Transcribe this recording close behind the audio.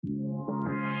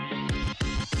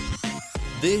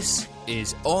This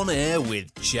is On Air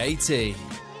with JT.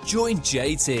 Join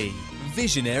JT,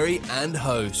 visionary and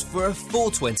host, for a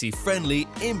 420 friendly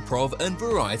improv and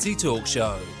variety talk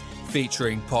show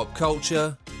featuring pop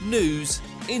culture, news,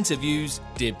 interviews,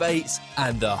 debates,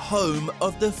 and the home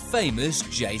of the famous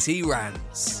JT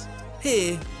Rants.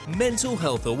 Here, mental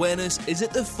health awareness is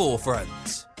at the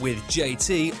forefront, with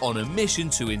JT on a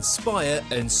mission to inspire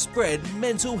and spread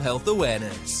mental health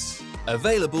awareness.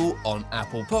 Available on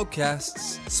Apple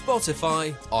Podcasts,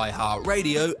 Spotify,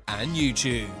 iHeartRadio, and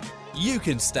YouTube. You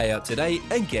can stay up to date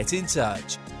and get in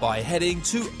touch by heading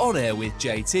to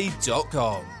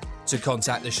onairwithjt.com. To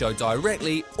contact the show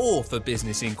directly or for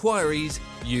business inquiries,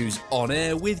 use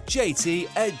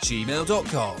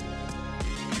onairwithjt@gmail.com.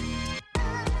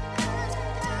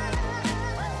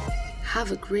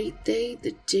 Have a great day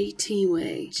the JT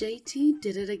way. JT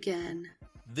did it again.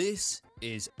 This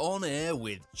is On Air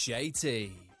with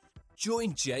JT.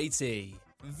 Join JT,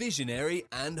 visionary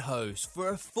and host, for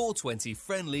a 420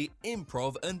 friendly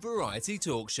improv and variety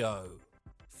talk show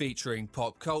featuring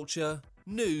pop culture,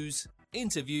 news,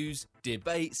 interviews,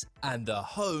 debates, and the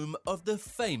home of the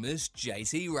famous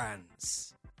JT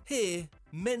Rants. Here,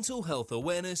 mental health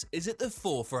awareness is at the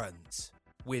forefront,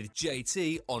 with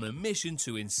JT on a mission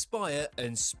to inspire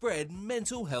and spread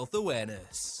mental health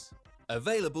awareness.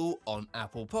 Available on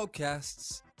Apple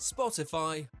Podcasts,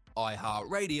 Spotify,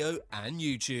 iHeartRadio, and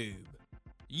YouTube.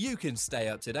 You can stay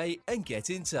up to date and get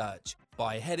in touch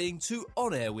by heading to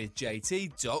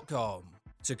onairwithjt.com.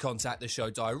 To contact the show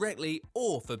directly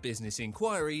or for business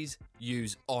inquiries,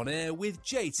 use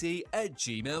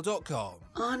onairwithjt@gmail.com.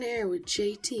 On Air with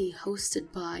JT,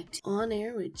 hosted by On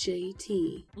Air with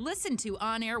JT. Listen to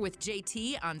On Air with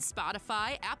JT on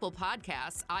Spotify, Apple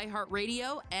Podcasts,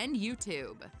 iHeartRadio, and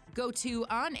YouTube. Go to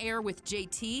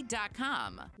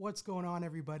onairwithjt.com. What's going on,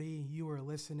 everybody? You are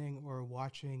listening or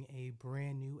watching a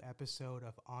brand new episode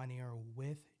of On Air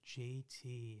with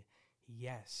JT.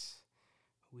 Yes,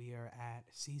 we are at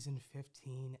season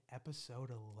 15, episode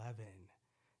 11.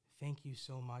 Thank you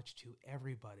so much to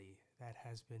everybody that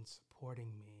has been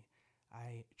supporting me.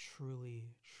 I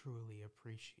truly, truly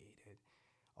appreciate it.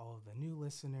 All of the new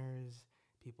listeners,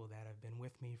 people that have been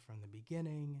with me from the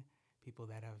beginning, people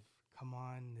that have come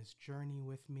on this journey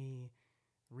with me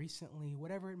recently,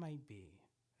 whatever it might be.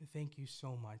 Thank you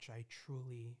so much. I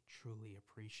truly, truly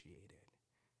appreciate it.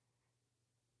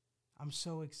 I'm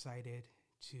so excited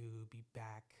to be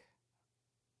back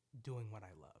doing what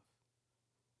I love.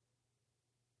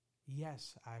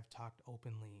 Yes, I've talked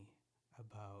openly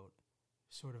about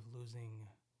sort of losing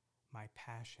my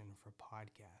passion for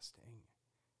podcasting.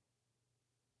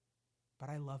 But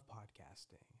I love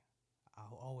podcasting.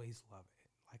 I'll always love it.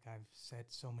 Like I've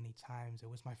said so many times, it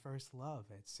was my first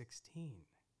love at 16.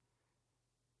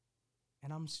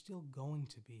 And I'm still going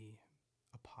to be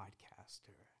a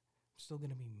podcaster. I'm still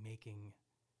going to be making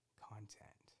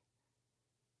content.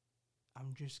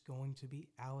 I'm just going to be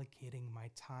allocating my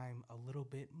time a little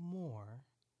bit more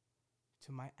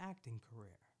to my acting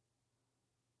career.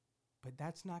 But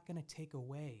that's not going to take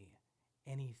away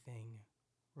anything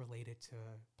related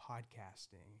to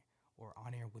podcasting or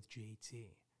On Air with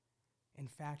JT. In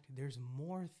fact, there's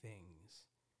more things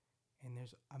and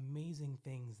there's amazing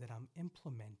things that I'm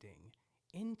implementing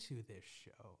into this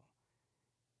show.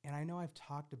 And I know I've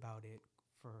talked about it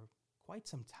for quite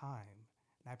some time,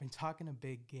 and I've been talking a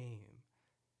big game.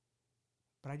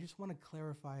 But I just want to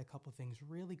clarify a couple things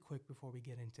really quick before we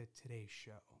get into today's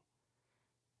show.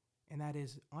 And that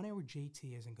is, On Air with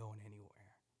JT isn't going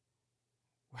anywhere.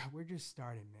 We're just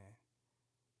starting, man.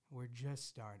 We're just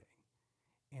starting.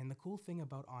 And the cool thing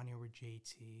about On Air with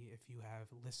JT, if you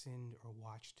have listened or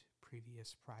watched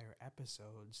prior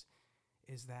episodes,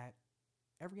 is that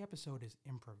every episode is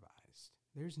improvised.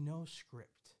 There's no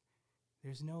script.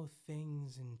 There's no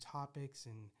things and topics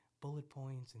and bullet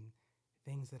points and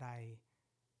things that I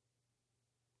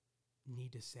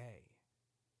need to say.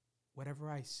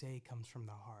 Whatever I say comes from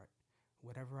the heart.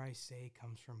 Whatever I say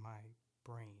comes from my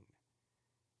brain.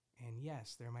 And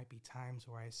yes, there might be times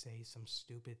where I say some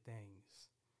stupid things.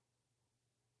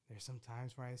 There's some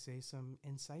times where I say some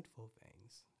insightful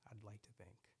things, I'd like to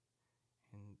think.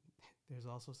 And there's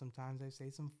also some times I say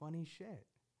some funny shit.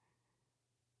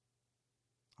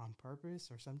 On purpose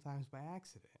or sometimes by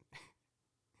accident.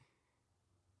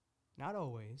 Not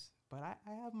always, but I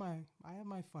have my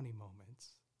funny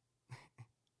moments.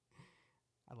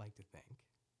 I like to think.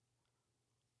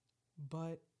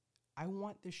 But I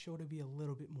want this show to be a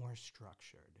little bit more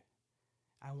structured.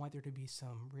 I want there to be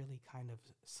some really kind of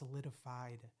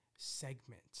solidified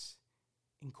segments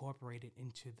incorporated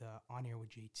into the On Air with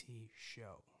JT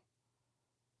show.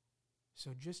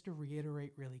 So just to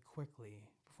reiterate really quickly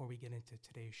before we get into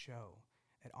today's show,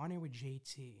 that On Air with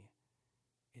JT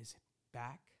is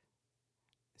back.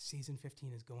 Season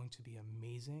 15 is going to be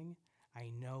amazing.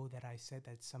 I know that I said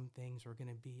that some things were going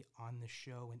to be on the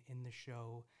show and in the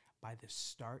show by the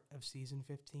start of season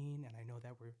 15, and I know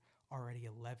that we're already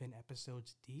 11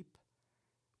 episodes deep,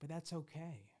 but that's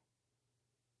okay.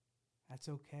 That's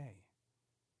okay.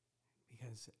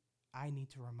 Because I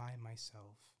need to remind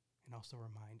myself and also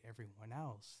remind everyone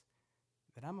else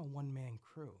that I'm a one-man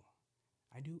crew.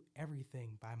 I do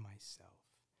everything by myself.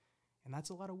 And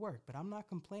that's a lot of work, but I'm not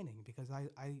complaining because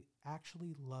I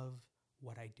actually love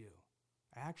what I do.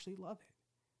 I actually love it.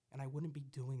 And I wouldn't be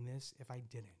doing this if I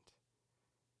didn't.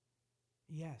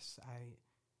 Yes,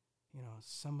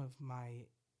 some of my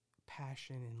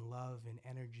passion and love and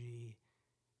energy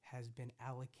has been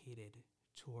allocated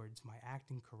towards my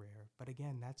acting career. But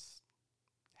again, that's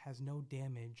has no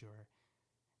damage or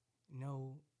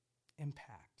no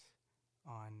impact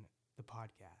on the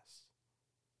podcast.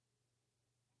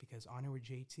 Because On Air with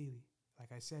JT,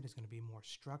 like I said, is going to be more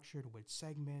structured with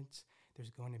segments.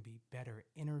 There's going to be better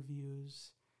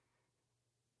interviews.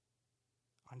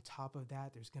 On top of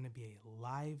that, there's going to be a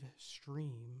live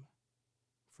stream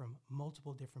from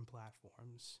multiple different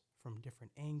platforms, from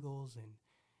different angles, and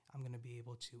I'm going to be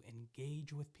able to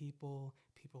engage with people.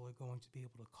 People are going to be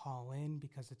able to call in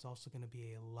because it's also going to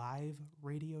be a live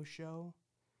radio show.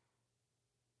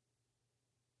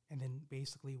 And then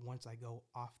basically once I go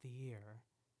off the air,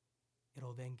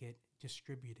 it'll then get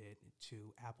distributed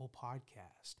to Apple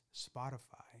Podcast,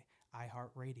 Spotify,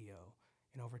 iHeartRadio,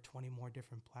 and over 20 more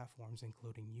different platforms,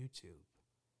 including YouTube.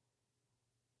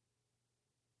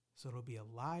 So it'll be a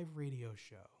live radio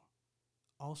show,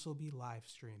 also be live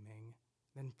streaming,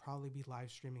 then probably be live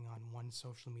streaming on one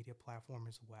social media platform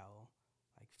as well,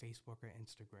 like Facebook or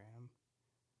Instagram.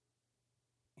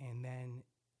 And then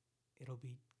it'll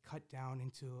be cut down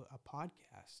into a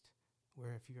podcast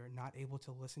where if you're not able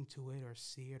to listen to it or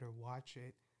see it or watch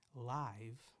it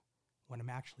live when I'm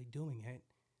actually doing it,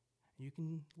 you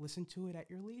can listen to it at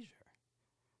your leisure.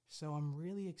 So I'm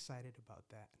really excited about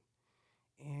that.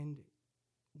 And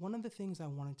one of the things I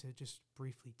wanted to just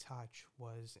briefly touch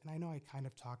was, and I know I kind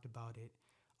of talked about it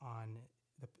on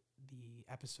the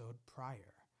episode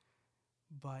prior,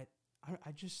 but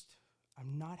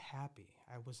I'm not happy.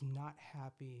 I was not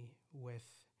happy with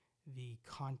the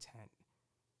content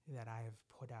that I have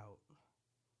put out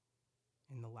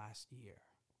in the last year.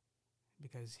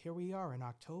 Because here we are in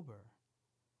October,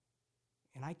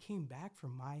 and I came back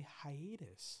from my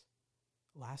hiatus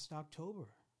last October.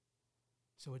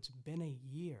 So it's been a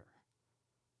year.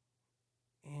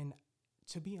 And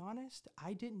to be honest,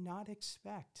 I did not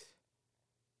expect,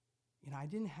 I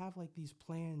didn't have like these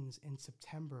plans in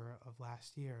September of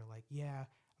last year, like, yeah,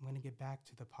 I'm going to get back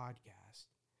to the podcast.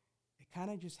 It kind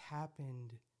of just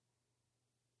happened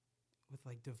with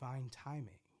like divine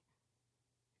timing.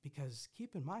 Because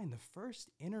keep in mind, the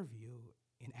first interview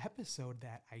and episode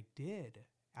that I did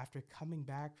after coming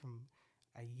back from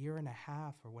a year and a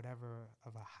half or whatever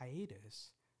of a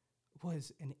hiatus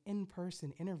was an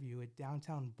in-person interview at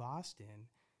downtown Boston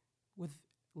with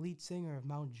lead singer of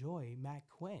Mount Joy, Matt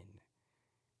Quinn.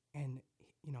 And,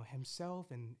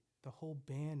 himself and the whole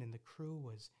band and the crew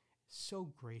was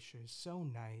so gracious, so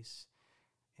nice.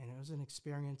 And it was an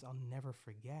experience I'll never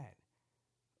forget.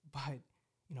 But,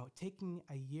 taking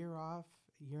a year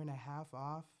and a half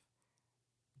off,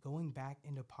 going back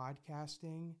into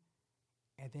podcasting,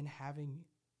 and then having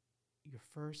your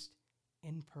first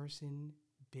in-person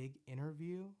big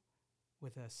interview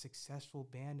with a successful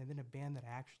band, and then a band that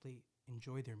actually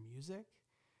enjoyed their music,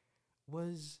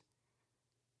 was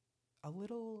a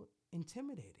little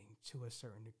intimidating to a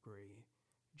certain degree,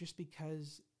 just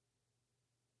because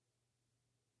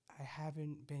I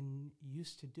haven't been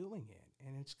used to doing it.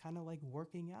 And it's kind of like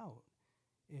working out.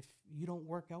 If you don't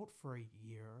work out for a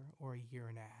year or a year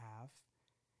and a half,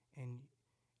 and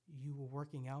you were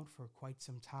working out for quite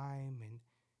some time and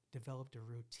developed a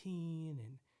routine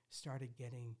and started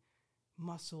getting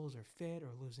muscles or fit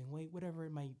or losing weight, whatever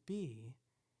it might be,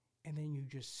 and then you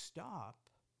just stop,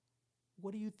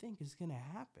 what do you think is going to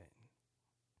happen?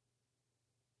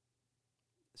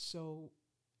 So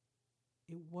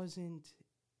it wasn't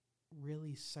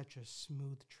really such a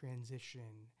smooth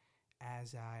transition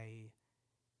as I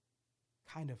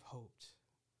kind of hoped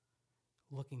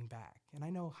looking back. And I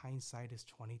know hindsight is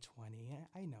 2020.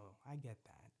 I know, I get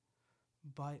that.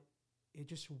 But it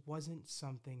just wasn't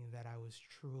something that I was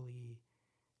truly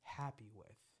happy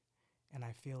with. And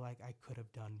I feel like I could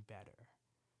have done better.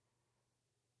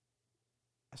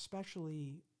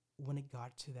 Especially when it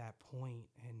got to that point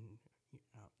and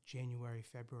January,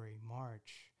 February,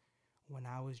 March, when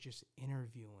I was just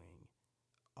interviewing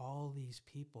all these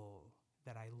people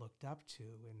that I looked up to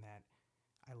and that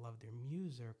I loved their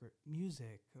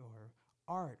music or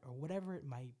art or whatever it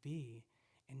might be.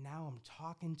 And now I'm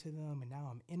talking to them and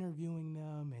now I'm interviewing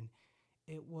them. And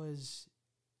it was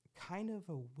kind of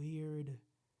a weird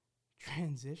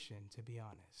transition, to be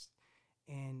honest.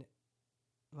 And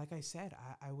like I said,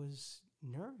 I was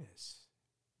nervous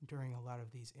during a lot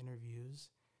of these interviews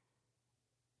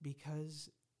because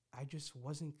I just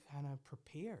wasn't kind of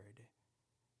prepared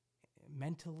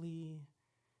mentally.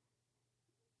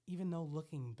 Even though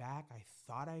looking back, I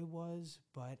thought I was,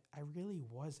 but I really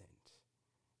wasn't.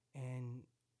 And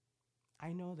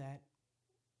I know that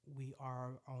we are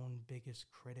our own biggest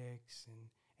critics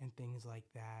and things like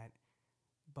that.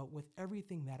 But with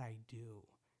everything that I do,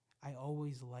 I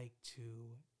always like to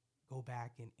go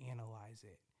back and analyze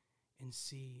it and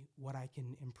see what I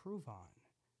can improve on,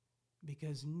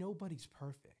 because nobody's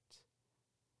perfect.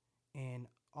 And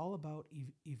all about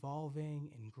evolving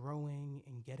and growing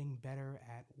and getting better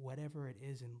at whatever it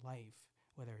is in life,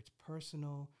 whether it's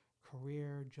personal,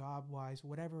 career, job-wise,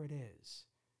 whatever it is.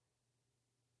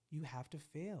 You have to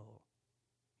fail.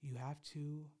 You have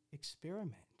to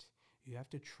experiment. You have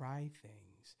to try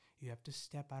things. You have to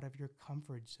step out of your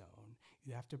comfort zone.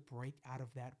 You have to break out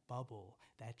of that bubble,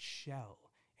 that shell,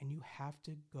 and you have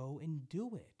to go and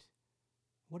do it.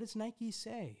 What does Nike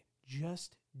say?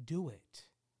 Just do it.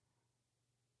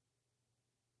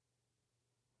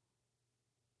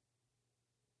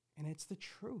 And it's the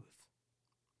truth.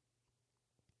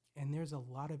 And there's a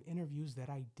lot of interviews that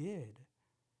I did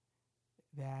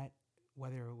that,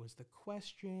 whether it was the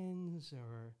questions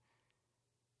or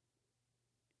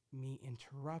me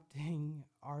interrupting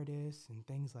artists and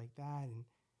things like that, and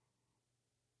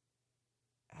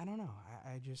I don't know,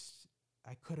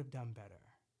 I could have done better,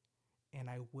 and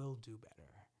I will do better.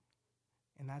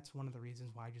 And that's one of the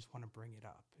reasons why I just want to bring it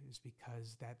up, is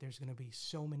because that there's going to be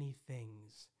so many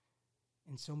things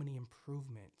and so many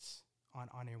improvements on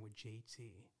Air with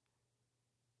JT.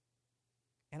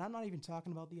 And I'm not even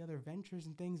talking about the other ventures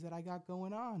and things that I got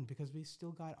going on, because we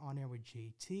still got On Air with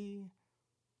JT.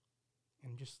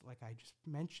 And just like I just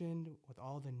mentioned, with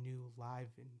all the new live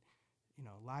and,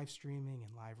 live streaming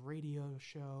and live radio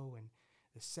show and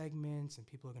the segments, and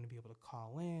people are going to be able to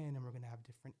call in, and we're going to have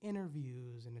different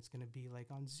interviews, and it's going to be like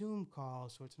on Zoom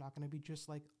calls. So it's not going to be just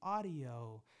like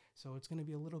audio. So it's going to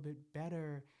be a little bit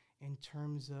better in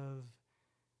terms of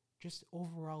just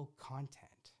overall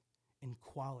content and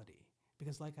quality.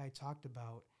 Because like I talked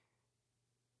about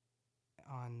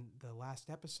on the last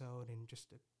episode and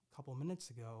just a couple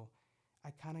minutes ago, I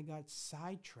kind of got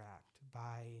sidetracked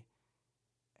by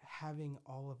having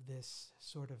all of this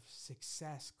sort of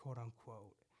success, quote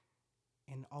unquote,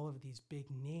 and all of these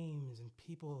big names and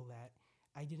people that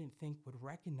I didn't think would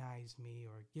recognize me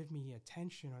or give me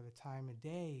attention or the time of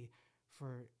day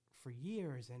for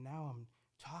years. And now I'm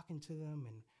talking to them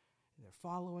and they're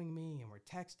following me and we're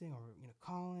texting or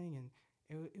calling, and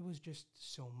it was just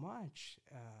so much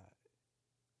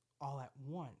all at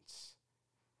once.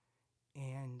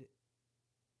 And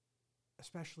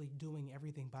especially doing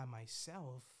everything by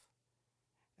myself,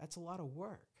 that's a lot of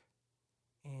work.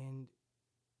 And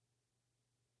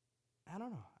I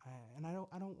don't know.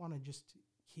 I don't want to just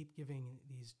keep giving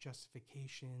these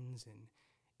justifications and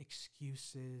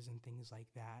excuses and things like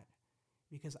that,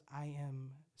 because I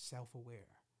am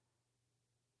self-aware.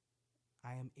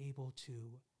 I am able to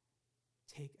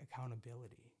take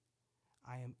accountability.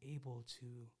 I am able to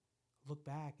look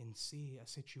back and see a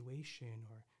situation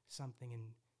or something and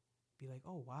be like,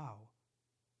 oh, wow,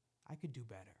 I could do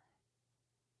better.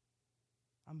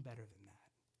 I'm better than that.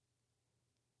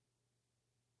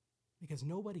 Because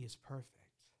nobody is perfect.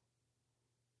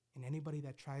 And anybody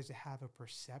that tries to have a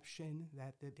perception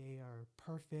that they are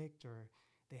perfect or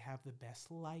they have the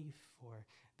best life or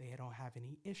they don't have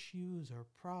any issues or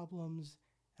problems,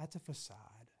 that's a facade.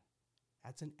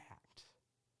 That's an act.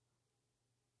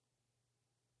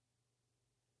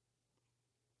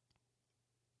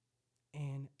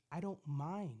 And I don't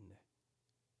mind,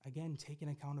 again, taking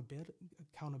accountability.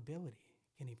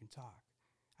 Can't even talk.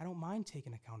 I don't mind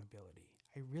taking accountability.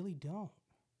 I really don't.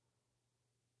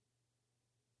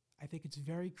 I think it's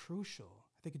very crucial.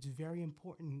 I think it's very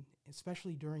important,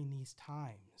 especially during these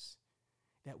times,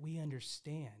 that we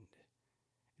understand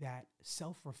that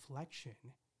self-reflection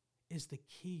is the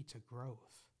key to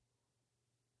growth.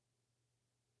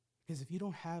 Because if you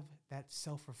don't have that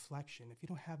self-reflection, if you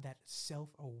don't have that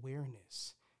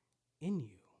self-awareness in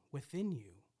you, within you,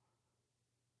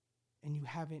 and you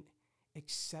haven't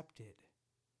accepted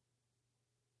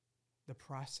the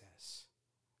process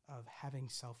of having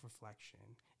self-reflection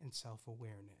and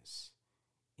self-awareness,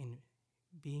 in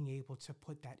being able to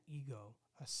put that ego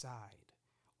aside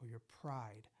or your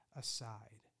pride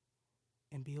aside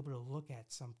and be able to look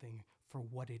at something for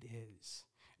what it is,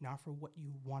 not for what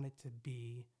you want it to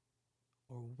be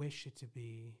or wish it to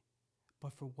be,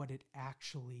 but for what it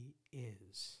actually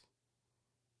is,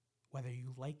 whether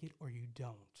you like it or you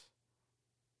don't.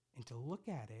 And to look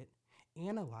at it,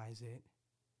 analyze it,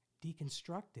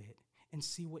 deconstruct it, and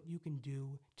see what you can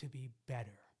do to be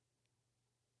better.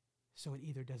 So it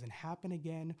either doesn't happen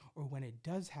again, or when it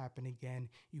does happen again,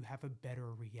 you have a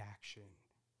better reaction.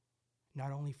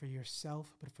 Not only for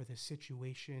yourself, but for the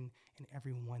situation and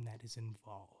everyone that is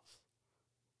involved.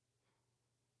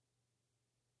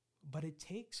 But it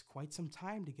takes quite some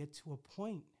time to get to a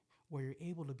point where you're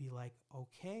able to be like,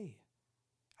 okay,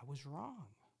 I was wrong.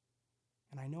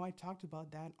 And I know I talked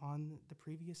about that on the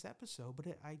previous episode, but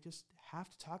I just have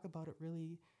to talk about it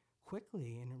really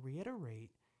quickly and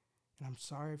reiterate. And I'm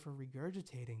sorry for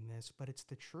regurgitating this, but it's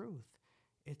the truth.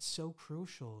 It's so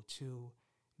crucial to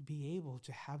be able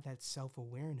to have that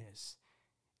self-awareness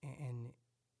and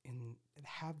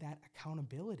have that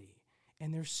accountability.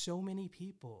 And there's so many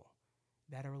people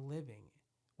that are living,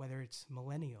 whether it's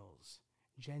millennials,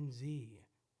 Gen Z,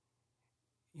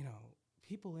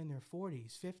 people in their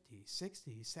 40s, 50s,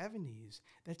 60s, 70s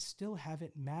that still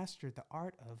haven't mastered the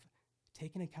art of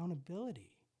taking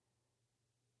accountability.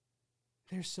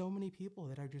 There's so many people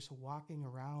that are just walking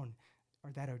around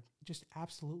or that are just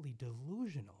absolutely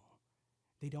delusional.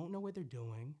 They don't know what they're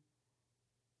doing.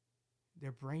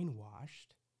 They're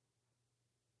brainwashed.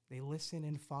 They listen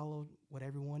and follow what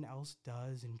everyone else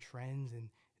does and trends, and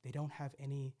they don't have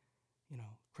any,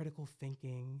 critical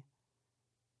thinking.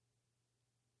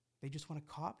 They just want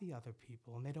to copy other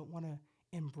people, and they don't want to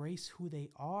embrace who they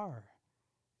are.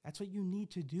 That's what you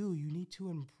need to do. You need to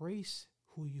embrace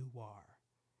who you are.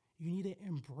 You need to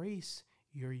embrace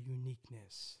your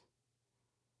uniqueness.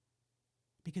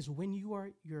 Because when you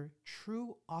are your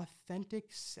true, authentic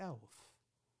self,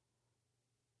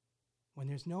 when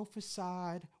there's no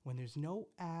facade, when there's no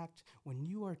act, when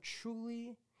you are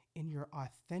truly in your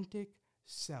authentic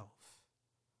self,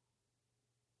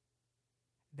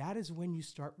 that is when you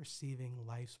start receiving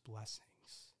life's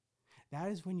blessings. That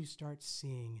is when you start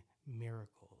seeing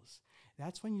miracles.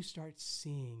 That's when you start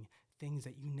seeing things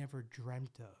that you never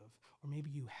dreamt of, or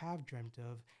maybe you have dreamt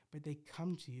of, but they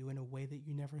come to you in a way that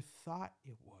you never thought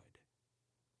it would.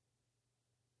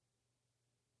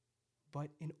 But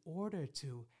in order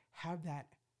to have that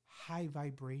high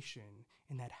vibration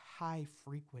and that high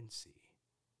frequency,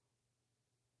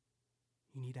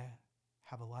 you need to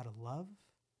have a lot of love,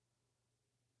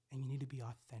 and you need to be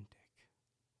authentic.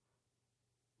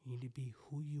 You need to be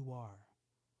who you are,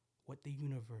 what the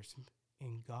universe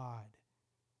and God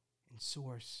and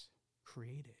Source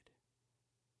created.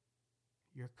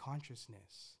 Your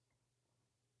consciousness.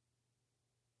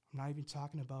 I'm not even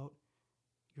talking about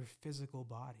your physical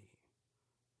body.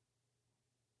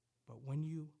 But when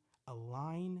you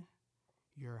align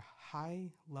your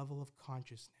high level of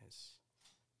consciousness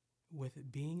with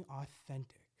being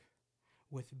authentic,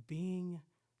 with being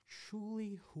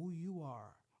truly who you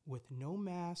are, with no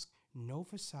mask, no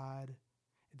facade,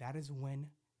 that is when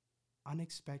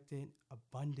unexpected,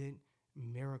 abundant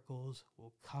miracles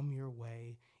will come your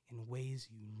way in ways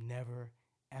you never,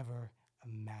 ever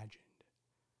imagined.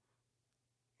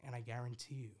 And I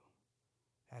guarantee you,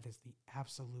 that is the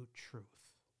absolute truth.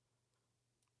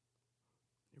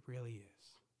 It really is.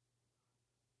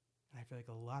 And I feel like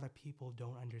a lot of people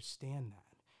don't understand that.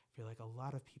 I feel like a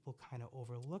lot of people kind of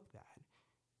overlook that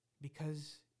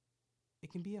because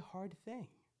it can be a hard thing.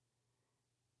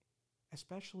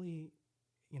 Especially,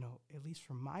 at least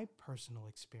from my personal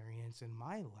experience in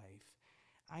my life,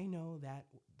 I know that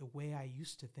the way I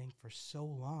used to think for so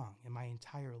long in my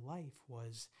entire life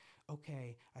was,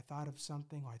 okay, I thought of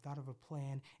something or I thought of a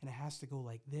plan and it has to go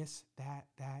like this, that,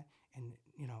 and,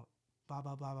 blah,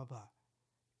 blah, blah, blah, blah.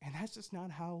 And that's just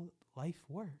not how life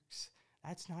works.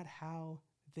 That's not how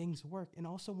things work. And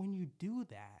also when you do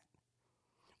that,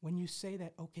 when you say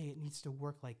that, okay, it needs to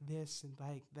work like this and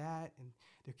like that, and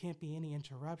there can't be any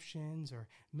interruptions or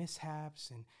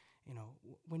mishaps, and,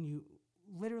 when you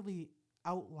literally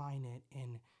outline it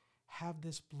and have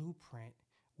this blueprint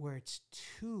where it's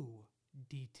too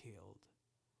detailed,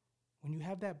 when you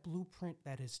have that blueprint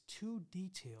that is too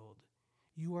detailed,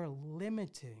 you are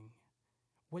limiting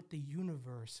what the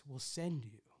universe will send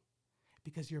you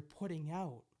because you're putting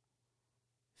out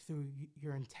through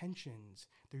your intentions,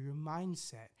 through your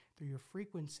mindset, through your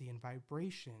frequency and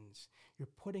vibrations. You're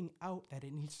putting out that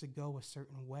it needs to go a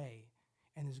certain way.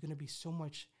 And there's going to be so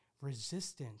much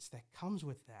resistance that comes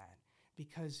with that,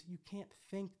 because you can't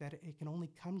think that it can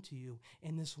only come to you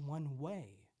in this one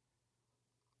way.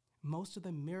 Most of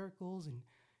the miracles and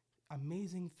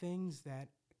amazing things that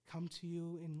come to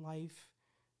you in life,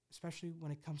 especially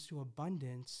when it comes to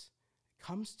abundance,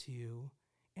 comes to you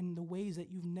in the ways that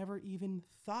you've never even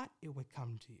thought it would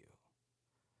come to you.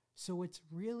 So it's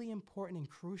really important and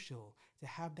crucial to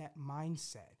have that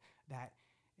mindset that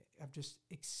of just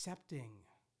accepting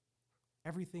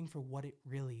everything for what it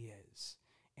really is,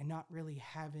 and not really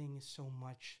having so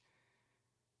much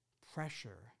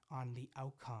pressure on the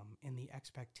outcome and the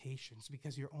expectations,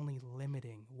 because you're only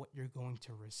limiting what you're going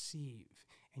to receive,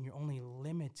 and you're only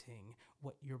limiting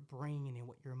what your brain and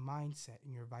what your mindset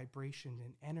and your vibration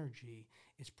and energy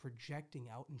is projecting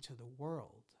out into the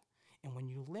world. And when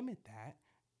you limit that,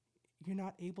 you're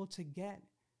not able to get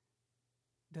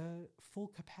the full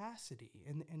capacity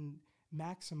and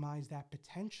maximize that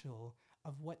potential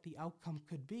of what the outcome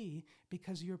could be,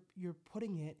 because you're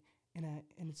putting it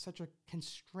in such a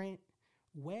constraint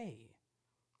way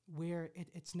where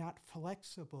it's not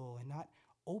flexible and not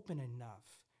open enough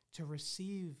to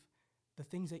receive the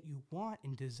things that you want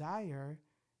and desire,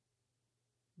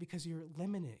 because you're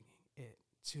limiting it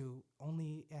to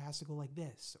only it has to go like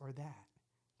this or that.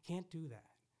 Can't do that.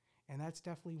 And that's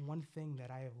definitely one thing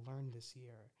that I have learned this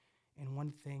year, and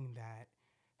one thing that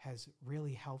has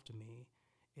really helped me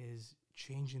is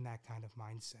changing that kind of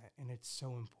mindset, and it's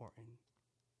so important.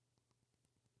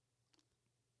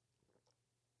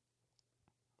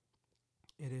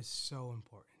 It is so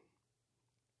important.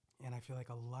 And I feel like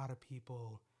a lot of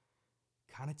people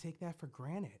kind of take that for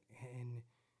granted, and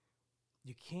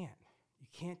you can't. You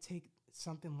can't take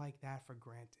something like that for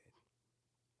granted,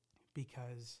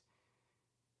 because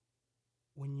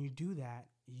when you do that,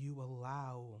 you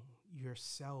allow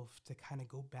yourself to kind of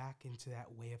go back into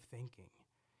that way of thinking,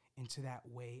 into that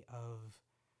way of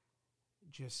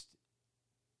just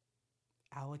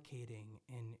allocating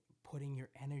and putting your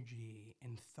energy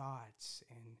and thoughts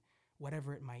and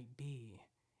whatever it might be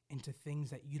into things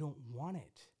that you don't want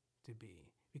it to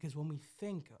be. Because when we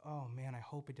think, oh man, I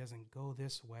hope it doesn't go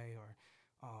this way, or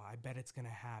oh, I bet it's going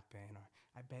to happen, or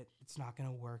I bet it's not going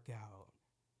to work out,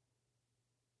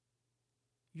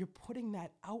 you're putting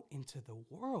that out into the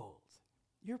world.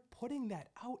 You're putting that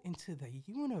out into the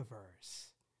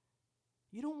universe.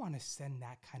 You don't want to send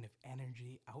that kind of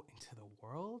energy out into the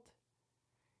world.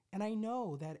 And I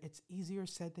know that it's easier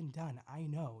said than done. I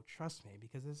know, trust me,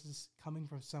 because this is coming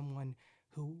from someone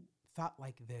who thought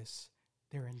like this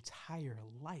their entire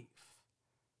life.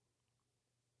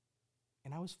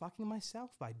 And I was fucking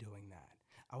myself by doing that.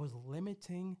 I was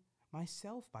limiting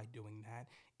myself by doing that.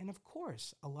 And of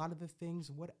course, a lot of the things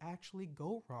would actually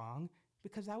go wrong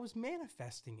because I was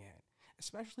manifesting it,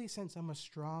 especially since I'm a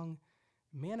strong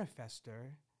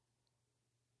manifester.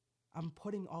 I'm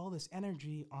putting all this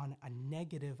energy on a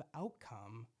negative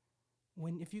outcome,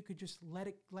 when if you could just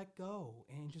let go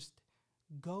and just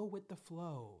go with the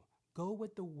flow, go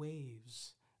with the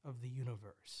waves of the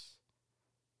universe.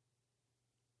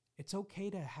 It's okay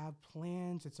to have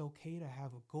plans. It's okay to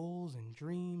have goals and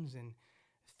dreams and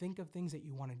think of things that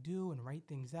you want to do and write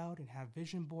things out and have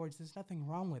vision boards. There's nothing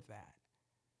wrong with that.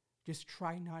 Just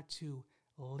try not to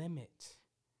limit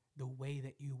the way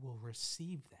that you will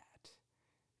receive that,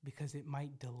 because it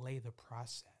might delay the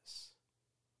process.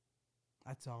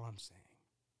 That's all I'm saying.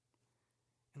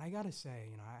 And I gotta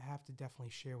say, I have to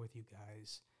definitely share with you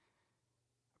guys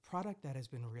a product that has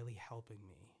been really helping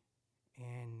me.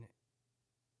 And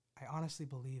I honestly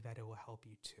believe that it will help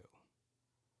you too.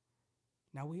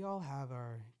 Now, we all have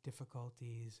our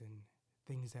difficulties and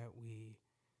things that we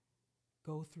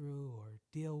go through or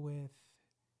deal with.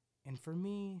 And for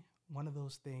me, one of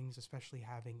those things, especially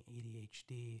having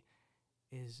ADHD,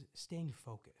 is staying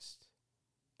focused,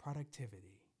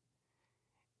 productivity.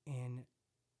 And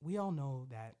we all know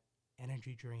that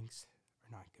energy drinks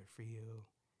are not good for you.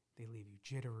 They leave you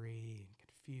jittery and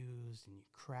confused, and you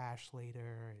crash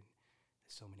later, and there's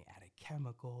so many added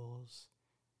chemicals.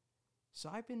 So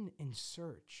I've been in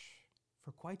search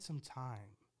for quite some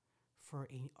time for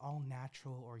an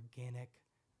all-natural, organic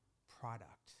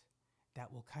product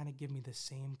that will kind of give me the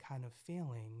same kind of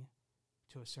feeling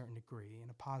to a certain degree in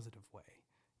a positive way,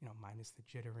 minus the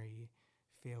jittery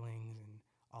feelings and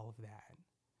all of that.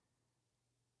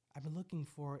 I've been looking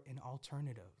for an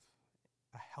alternative,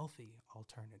 a healthy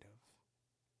alternative,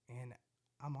 and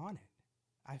I'm on it.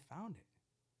 I found it.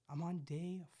 I'm on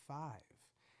day 5,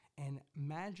 and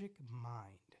Magic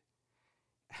Mind.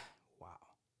 Wow.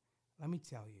 Let me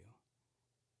tell you,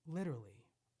 literally,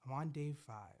 I'm on day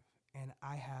 5, and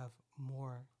I have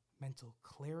more mental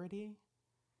clarity.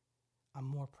 I'm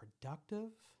more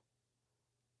productive.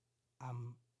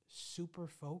 I'm super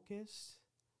focused,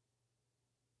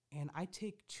 and I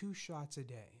take 2 shots a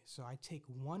day. So I take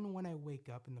one when I wake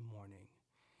up in the morning,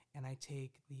 and I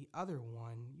take the other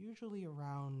one usually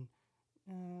around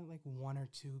like 1 or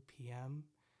 2 p.m.,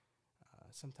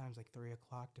 sometimes like 3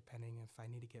 o'clock, depending if I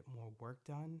need to get more work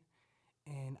done.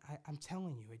 And I'm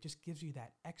telling you, it just gives you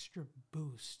that extra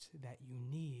boost that you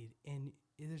need. And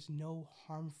there's no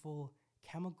harmful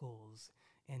chemicals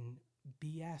and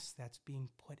BS that's being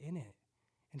put in it.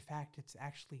 In fact, it's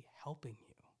actually helping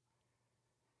you.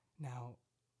 Now,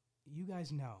 you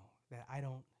guys know that I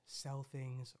don't sell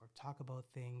things or talk about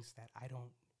things that I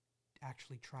don't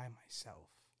actually try myself.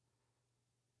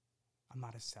 I'm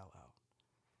not a sellout.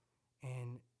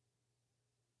 And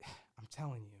I'm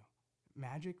telling you,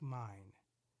 Magic Mind,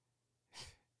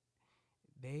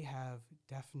 they have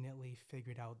definitely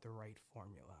figured out the right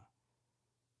formula.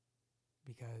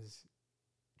 Because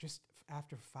just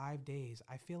after 5 days,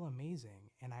 I feel amazing.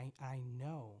 And I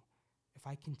know if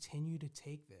I continue to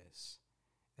take this,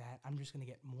 that I'm just going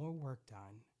to get more work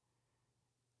done.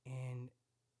 And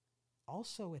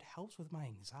also, it helps with my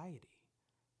anxiety.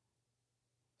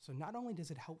 So not only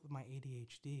does it help with my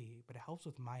ADHD, but it helps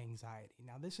with my anxiety.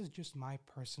 Now, this is just my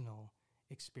personal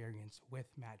experience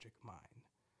with Magic Mind.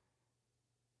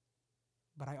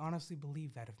 But I honestly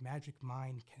believe that if Magic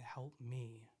Mind can help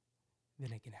me,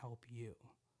 then it can help you.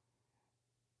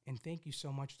 And thank you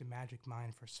so much to Magic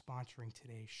Mind for sponsoring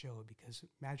today's show, because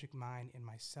Magic Mind and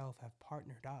myself have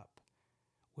partnered up,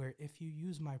 where if you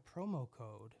use my promo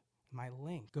code, my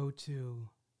link, go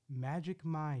to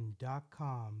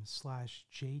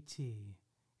magicmind.com/JT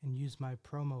and use my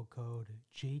promo code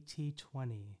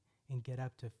JT20 and get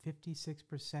up to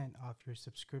 56% off your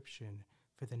subscription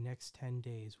for the next 10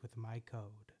 days with my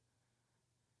code.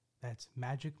 That's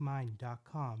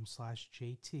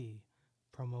magicmind.com/JT,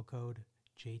 promo code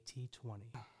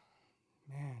JT20.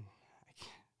 Man,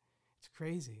 it's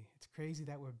crazy. It's crazy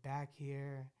that we're back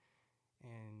here,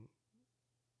 and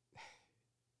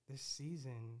this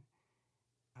season,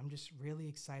 I'm just really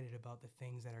excited about the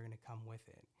things that are going to come with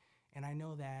it. And I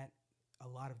know that a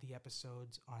lot of the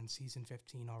episodes on season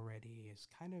 15 already is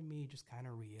kind of me just kind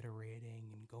of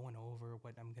reiterating and going over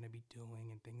what I'm going to be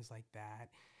doing and things like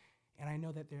that. And I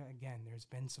know that there's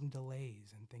been some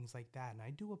delays and things like that. And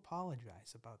I do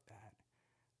apologize about that.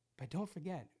 But don't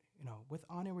forget, with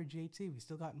On Air with JT, we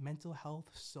still got Mental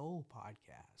Health Soul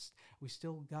podcast. We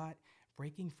still got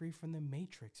Breaking Free from the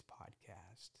Matrix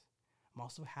podcast. I'm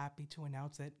also happy to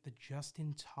announce that the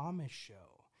Justin Thomas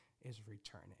Show is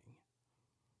returning.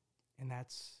 And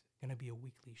that's going to be a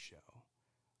weekly show.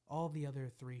 All the other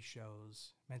 3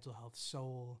 shows, Mental Health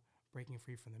Soul, Breaking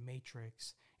Free from the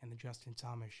Matrix, and the Justin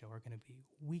Thomas Show, are going to be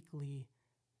weekly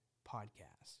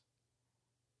podcasts.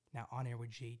 Now, On Air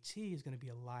with JT is going to be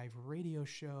a live radio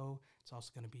show. It's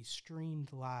also going to be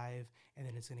streamed live, and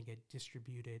then it's going to get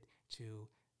distributed to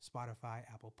Spotify,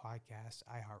 Apple Podcasts,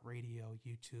 iHeartRadio,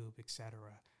 YouTube,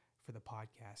 etc. for the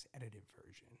podcast edited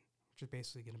version, which is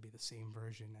basically going to be the same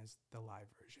version as the live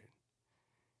version.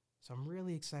 So I'm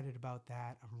really excited about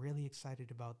that. I'm really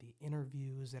excited about the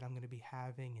interviews that I'm going to be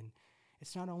having. And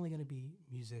it's not only going to be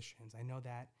musicians. I know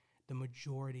that the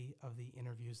majority of the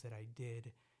interviews that I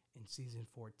did in season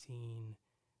 14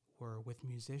 were with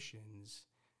musicians,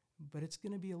 but it's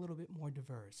going to be a little bit more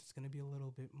diverse. It's going to be a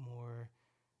little bit more,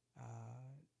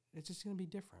 it's just going to be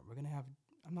different.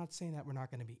 I'm not saying that we're not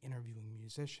going to be interviewing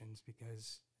musicians,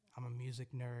 because I'm a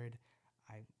music nerd.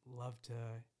 I love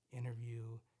to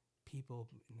interview people,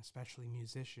 and especially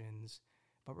musicians,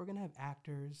 but we're going to have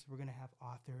actors, we're going to have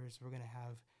authors, we're going to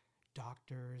have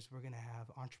doctors, we're going to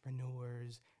have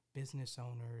entrepreneurs, business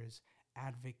owners,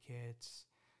 advocates,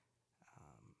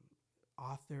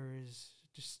 authors,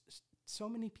 just so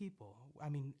many people. I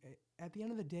mean, at the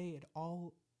end of the day, it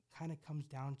all kind of comes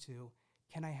down to,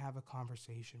 can I have a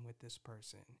conversation with this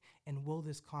person? And will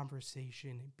this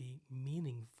conversation be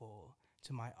meaningful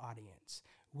to my audience?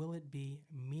 Will it be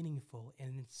meaningful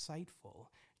and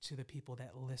insightful to the people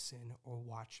that listen or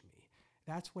watch me?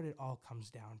 That's what it all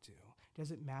comes down to.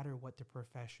 Doesn't matter what the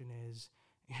profession is.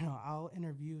 I'll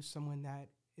interview someone that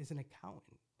is an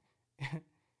accountant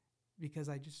because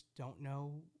I just don't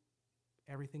know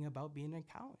everything about being an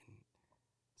accountant.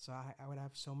 So I would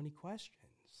have so many questions.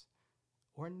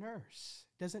 Or nurse.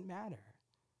 Doesn't matter.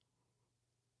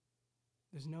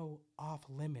 There's no off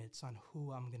limits on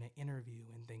who I'm going to interview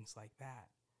and things like that.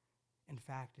 In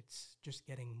fact, it's just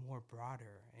getting more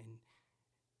broader, and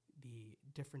the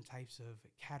different types of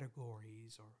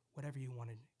categories, or whatever you want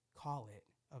to call it,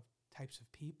 of types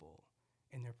of people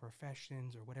in their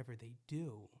professions or whatever they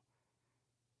do,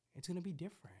 it's going to be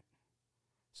different.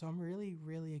 So I'm really,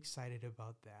 really excited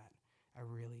about that. I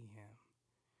really am.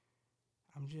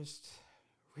 I'm just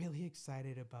really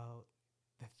excited about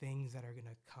the things that are going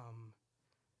to come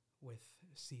with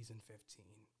season 15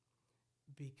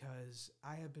 because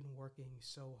I have been working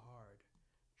so hard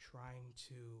trying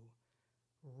to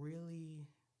really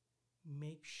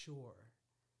make sure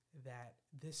that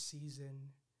this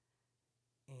season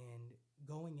and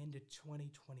going into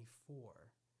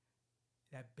 2024,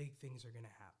 that big things are going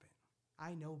to happen.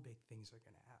 I know big things are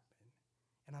going to happen.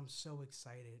 And I'm so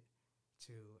excited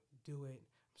to do it.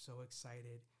 I'm so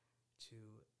excited to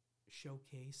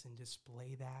showcase and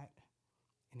display that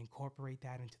and incorporate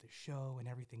that into the show and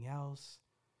everything else.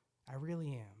 I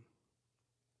really am.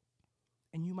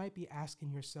 And you might be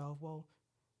asking yourself, well,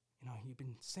 you've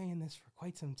been saying this for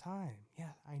quite some time.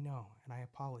 Yeah, I know, and I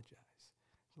apologize.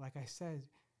 Like I said,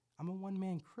 I'm a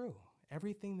one-man crew.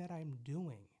 Everything that I'm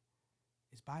doing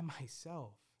is by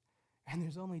myself, and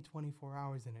there's only 24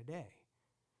 hours in a day.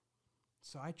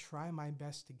 So I try my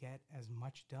best to get as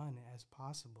much done as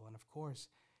possible, and of course,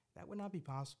 that would not be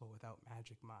possible without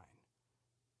Magic Mind.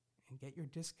 And get your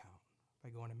discount by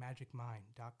going to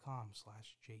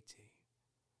magicmind.com/JT.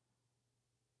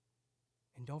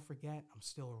 And don't forget, I'm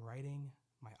still writing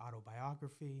my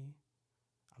autobiography.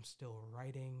 I'm still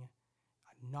writing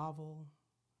a novel,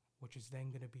 which is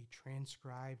then going to be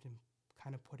transcribed and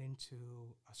kind of put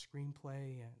into a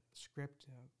screenplay, a script,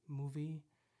 a movie.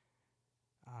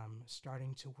 I'm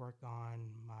starting to work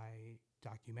on my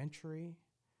documentary.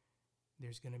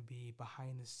 There's going to be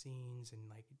behind the scenes and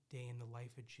like day in the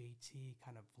life of JT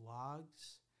kind of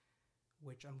vlogs,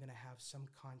 which I'm going to have some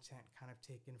content kind of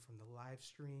taken from the live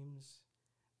streams,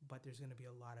 but there's going to be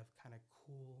a lot of kind of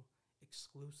cool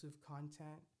exclusive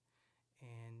content.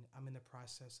 And I'm in the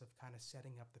process of kind of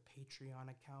setting up the Patreon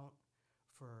account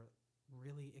for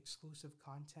really exclusive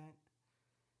content.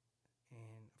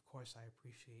 And of course, I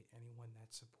appreciate anyone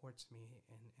that supports me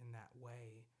in that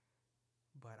way.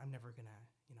 But I'm never gonna,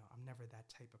 I'm never that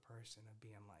type of person of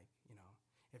being like,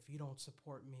 if you don't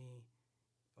support me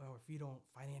or if you don't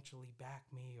financially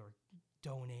back me or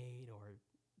donate or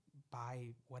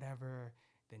buy whatever,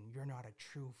 then you're not a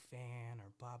true fan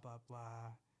or blah, blah,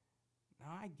 blah.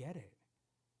 No, I get it.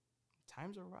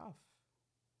 Times are rough.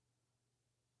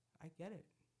 I get it.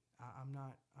 I'm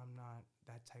not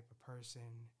that type of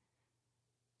person.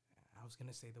 I was going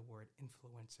to say the word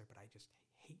influencer, but I just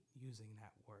hate using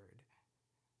that word.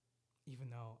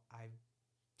 Even though I've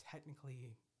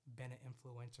technically been an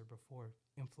influencer before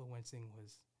influencing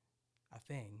was a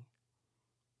thing,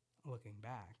 looking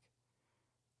back.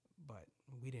 But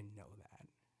we didn't know that.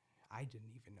 I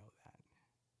didn't even know that.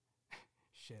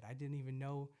 Shit, I didn't even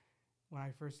know when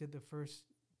I first did the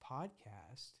first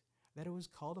podcast that it was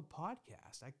called a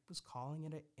podcast. I was calling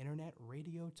it an internet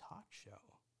radio talk show.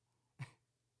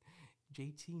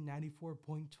 JT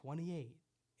 94.28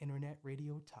 Internet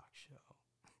Radio Talk Show.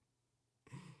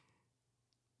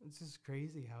 It's just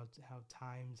crazy how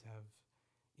times have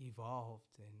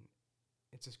evolved, and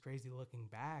it's just crazy looking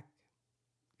back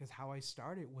because how I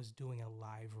started was doing a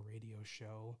live radio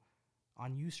show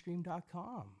on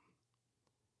Ustream.com.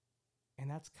 And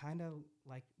that's kind of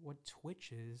like what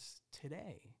Twitch is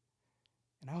today.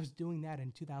 And I was doing that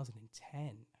in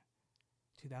 2010,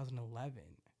 2011,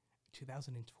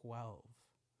 2012.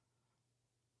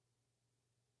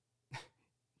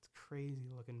 It's crazy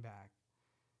looking back.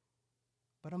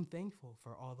 But I'm thankful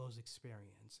for all those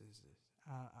experiences.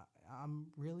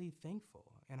 I'm really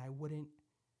thankful, and I wouldn't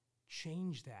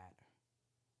change that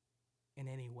in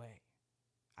any way.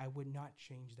 I would not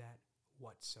change that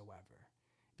whatsoever,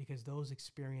 because those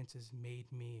experiences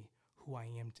made me who I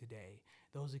am today.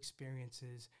 Those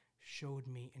experiences showed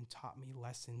me and taught me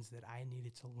lessons that I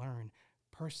needed to learn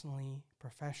personally,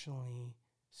 professionally,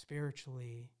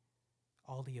 spiritually,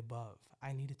 all the above.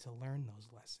 I needed to learn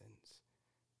those lessons.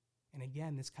 And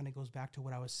again, this kind of goes back to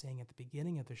what I was saying at the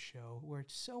beginning of the show, where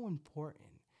it's so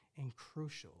important and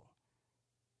crucial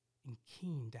and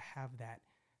keen to have that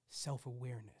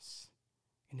self-awareness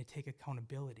and to take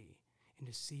accountability and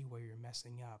to see where you're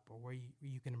messing up or where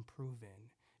you can improve in,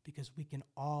 because we can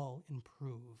all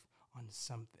improve on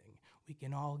something. We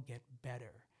can all get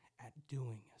better at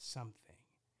doing something.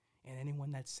 And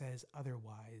anyone that says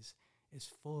otherwise is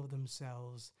full of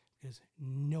themselves, because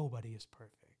nobody is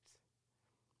perfect.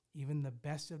 Even the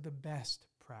best of the best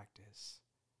practice,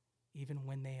 even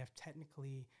when they have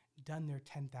technically done their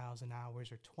 10,000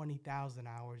 hours or 20,000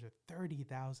 hours or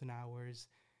 30,000 hours,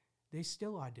 they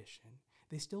still audition.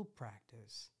 They still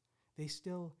practice. They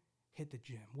still hit the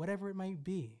gym, whatever it might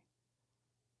be.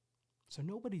 So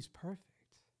nobody's perfect.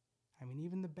 I mean,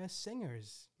 even the best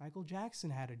singers, Michael Jackson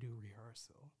had to do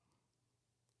rehearsal.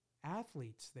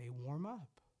 Athletes, they warm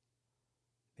up.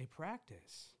 They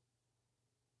practice.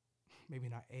 Maybe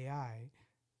not AI.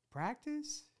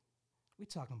 Practice? We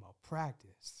talking about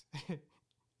practice.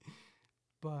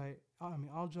 But, I mean,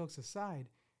 all jokes aside,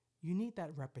 you need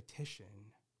that repetition.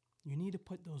 You need to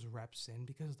put those reps in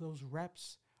because those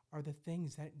reps are the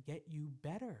things that get you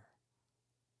better.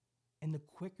 And the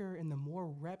quicker and the more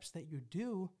reps that you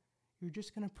do, you're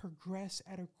just going to progress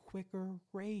at a quicker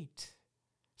rate.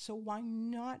 So why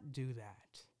not do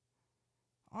that?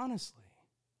 Honestly.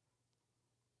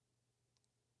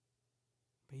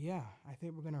 But yeah, I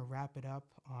think we're going to wrap it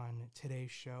up on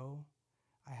today's show.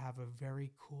 I have a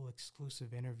very cool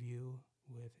exclusive interview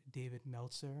with David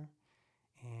Meltzer,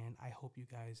 and I hope you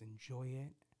guys enjoy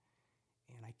it.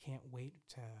 And I can't wait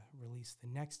to release the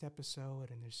next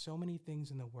episode. And there's so many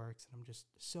things in the works, and I'm just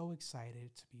so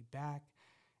excited to be back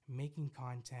making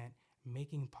content,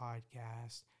 making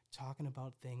podcasts, talking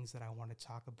about things that I want to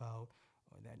talk about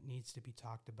or that needs to be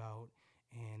talked about,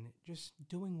 and just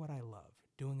doing what I love,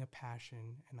 doing a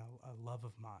passion and a love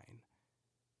of mine.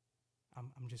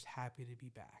 I'm just happy to be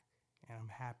back, and I'm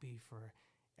happy for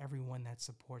everyone that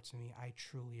supports me. I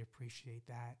truly appreciate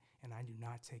that, and I do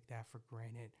not take that for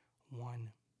granted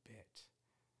one bit.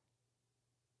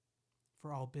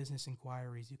 For all business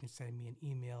inquiries, you can send me an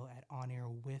email at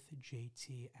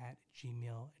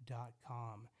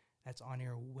onairwithjt@gmail.com. That's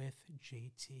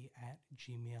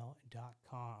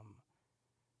onairwithjt@gmail.com.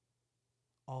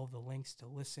 All the links to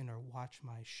listen or watch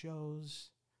my shows,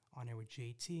 On Air with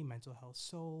JT, Mental Health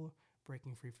Soul,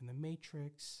 Breaking Free from the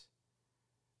Matrix,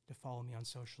 to follow me on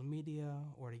social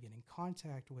media or to get in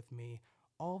contact with me,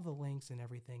 all the links and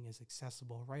everything is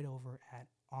accessible right over at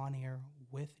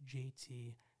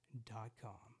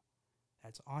onairwithjt.com.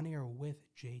 That's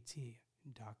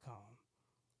onairwithjt.com.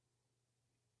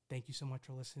 Thank you so much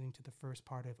for listening to the first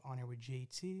part of On Air with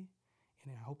JT,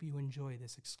 and I hope you enjoy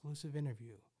this exclusive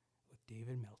interview with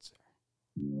David Meltzer.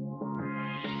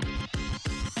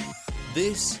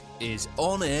 This is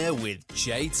On Air with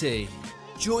JT.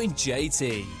 Join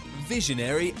JT,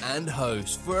 visionary and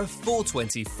host, for a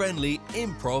 420 friendly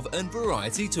improv and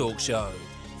variety talk show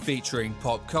featuring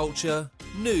pop culture,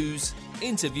 news,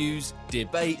 interviews,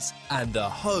 debates, and the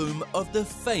home of the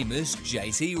famous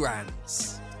JT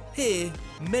Rants. Here,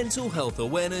 mental health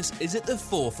awareness is at the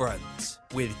forefront,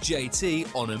 with JT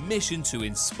on a mission to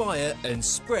inspire and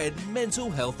spread mental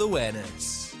health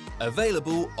awareness.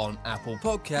 Available on Apple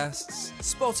Podcasts,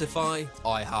 Spotify,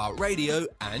 iHeartRadio,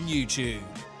 and YouTube.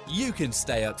 You can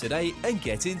stay up to date and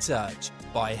get in touch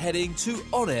by heading to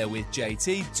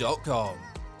onairwithjt.com.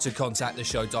 To contact the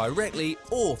show directly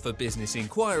or for business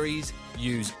inquiries,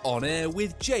 use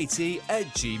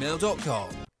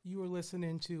onairwithjt@gmail.com. You are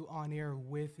listening to On Air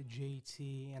with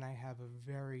JT, and I have a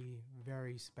very,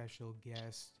 very special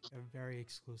guest, a very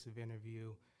exclusive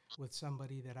interview with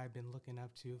somebody that I've been looking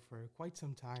up to for quite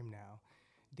some time now.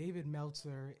 David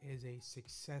Meltzer is a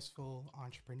successful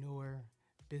entrepreneur,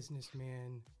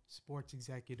 businessman, sports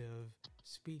executive,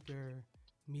 speaker,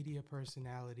 media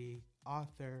personality,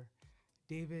 author.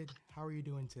 David, how are you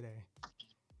doing today?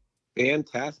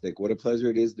 Fantastic. What a pleasure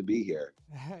it is to be here.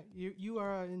 You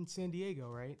are in San Diego,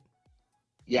 right?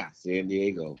 Yeah, San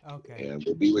Diego. Okay. And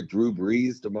we'll be with Drew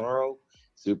Brees tomorrow.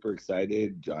 Super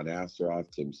excited. John Astroff,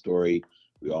 Tim Story.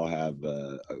 We all have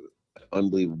an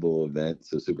unbelievable event.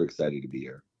 So super excited to be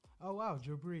here. Oh, wow.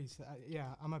 Drew Brees.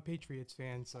 Yeah, I'm a Patriots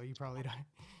fan, so you probably don't.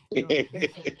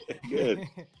 Good.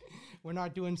 We're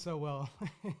not doing so well.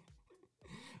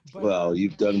 But, well,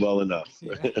 you've done well enough.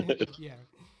 Yeah,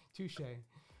 touche.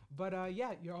 But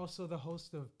yeah, you're also the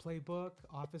host of Playbook,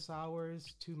 Office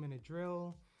Hours, 2-Minute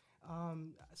Drill.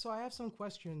 So I have some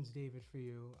questions, David, for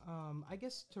you. I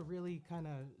guess to really kind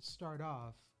of start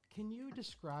off, can you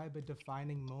describe a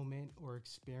defining moment or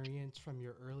experience from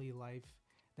your early life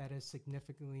that has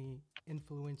significantly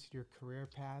influenced your career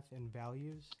path and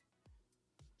values?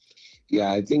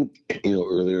 Yeah, I think,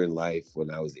 earlier in life when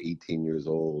I was 18 years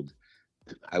old,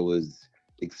 I was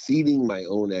exceeding my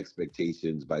own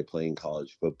expectations by playing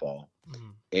college football.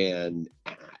 Mm-hmm. And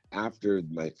after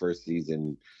my first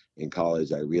season in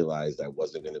college, I realized I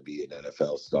wasn't going to be an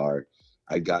NFL star.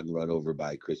 I'd gotten run over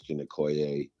by Christian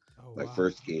Okoye my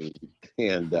first game,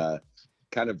 and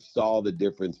kind of saw the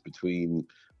difference between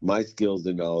my skills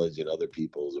and knowledge and other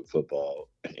people's in football.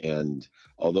 And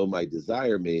although my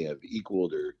desire may have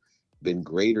equaled or been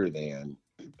greater than,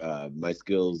 my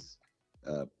skills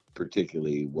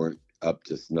particularly weren't up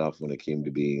to snuff when it came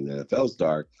to being an NFL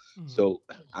star. Mm-hmm. So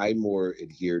I more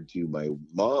adhered to my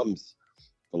mom's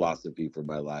philosophy for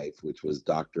my life, which was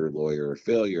doctor, lawyer, or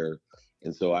failure.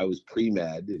 And so I was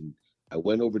pre-med, and I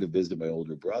went over to visit my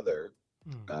older brother,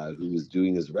 who was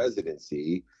doing his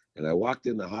residency. And I walked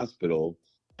in the hospital,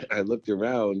 I looked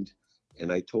around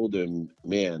and I told him,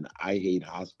 man, I hate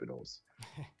hospitals.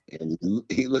 And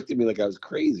he looked at me like I was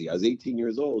crazy. I was 18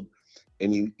 years old.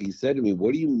 And he said to me,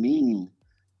 what do you mean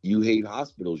you hate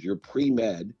hospitals? You're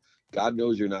pre-med. God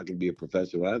knows you're not going to be a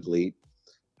professional athlete.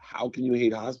 How can you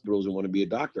hate hospitals and want to be a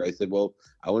doctor? I said, well,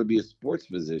 I want to be a sports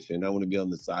physician. I want to be on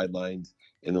the sidelines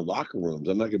in the locker rooms.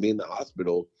 I'm not going to be in the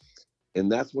hospital.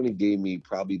 And that's when he gave me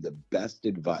probably the best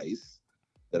advice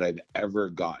that I've ever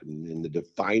gotten. And the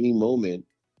defining moment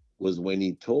was when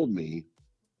he told me,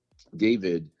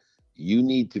 David, you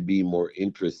need to be more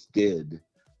interested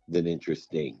than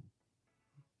interesting.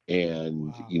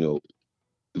 And, Wow.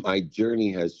 My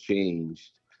journey has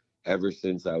changed ever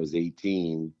since I was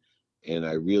 18. And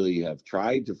I really have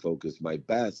tried to focus my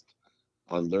best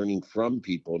on learning from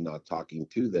people, not talking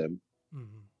to them,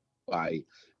 Hmm. by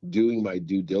doing my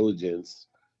due diligence,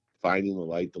 finding the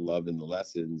light, the love, and the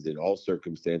lessons in all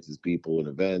circumstances, people, and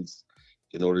events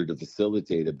in order to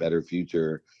facilitate a better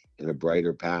future and a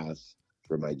brighter path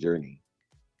for my journey.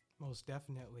 Most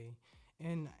definitely.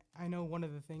 And I know one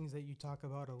of the things that you talk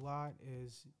about a lot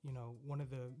is, one of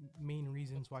the main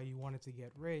reasons why you wanted to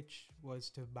get rich was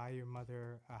to buy your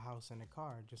mother a house and a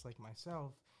car, just like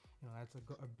myself. That's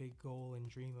a big goal and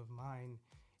dream of mine.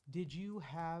 Did you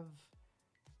have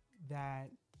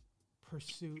that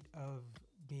pursuit of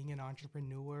being an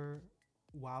entrepreneur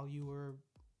while you were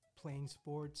playing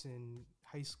sports in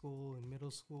high school and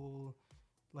middle school?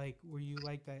 Like, were you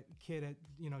like that kid at,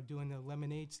 doing the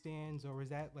lemonade stands, or was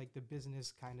that like the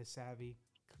business kind of savvy,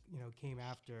 came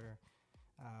after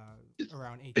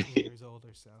around 18 years old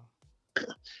or so?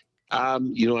 I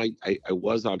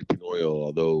was entrepreneurial,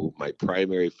 although my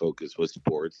primary focus was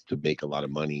sports to make a lot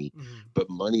of money, Mm-hmm. but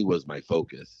money was my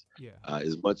focus. Yeah.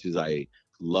 As much as I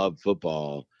love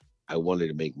football, I wanted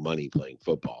to make money playing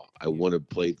football. I Yeah. wanted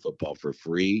to play football for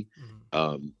free, Mm-hmm.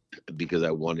 um, because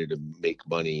I wanted to make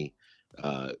money,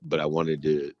 but I wanted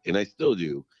to, and I still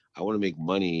do, I want to make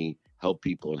money, help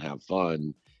people, and have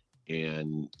fun.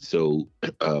 And so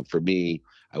for me,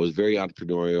 I was very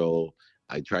entrepreneurial.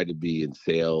 I tried to be in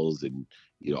sales and,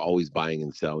 always buying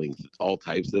and selling all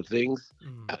types of things,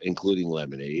 Mm-hmm. including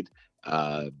lemonade.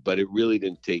 But it really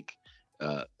didn't take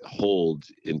hold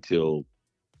until,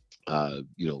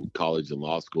 college and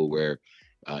law school, where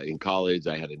in college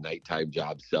I had a nighttime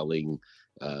job selling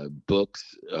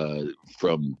books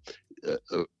from,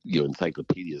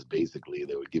 encyclopedias, basically.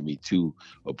 They would give me 2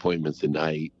 appointments a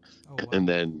night. Oh, And wow.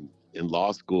 then in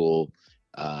law school,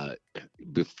 uh,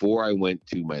 before I went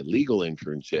to my legal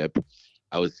internship,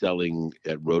 I was selling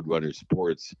at Roadrunner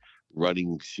Sports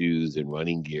running shoes and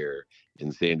running gear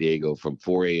in San Diego from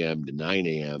 4 a.m. to 9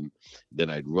 a.m. Then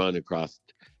I'd run across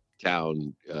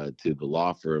town to the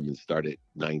law firm and start at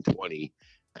 9:20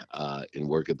 and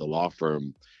work at the law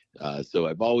firm. So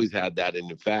I've always had that. And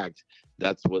in fact,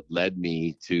 that's what led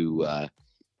me to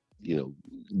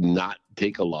not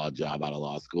take a law job out of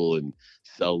law school and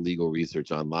sell legal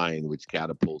research online, which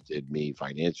catapulted me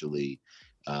financially,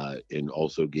 and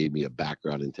also gave me a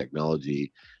background in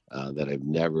technology that I've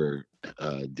never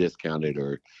discounted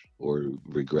or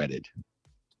regretted.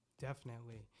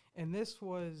 Definitely. And this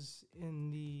was in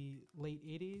the late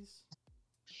 80s?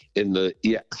 In the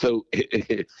Yeah, so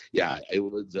yeah, it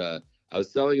was. I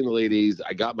was selling in the late 80s.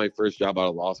 I got my first job out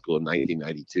of law school in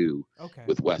 1992 Okay.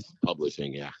 with West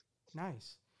Publishing. Yeah.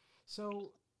 Nice.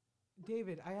 So,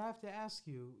 David, I have to ask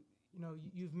you,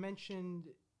 you've mentioned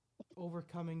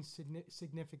overcoming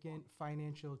significant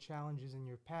financial challenges in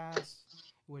your past,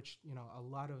 which, a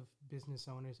lot of business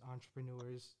owners,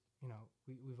 entrepreneurs,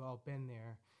 we've all been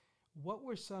there. What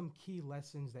were some key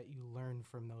lessons that you learned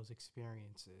from those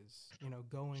experiences?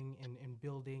 Going and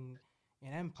building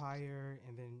an empire,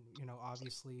 and then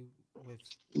obviously with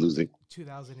Losing.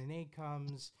 2008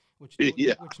 comes, which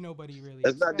Yeah. which nobody really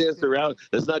Let's not dance expected. around.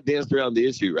 Let's not dance around the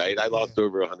issue, right? I Yeah. lost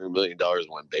over $100 million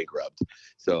when bankrupt.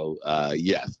 So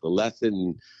yes, the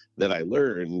lesson that I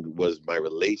learned was my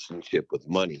relationship with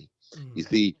money. You Mm-hmm.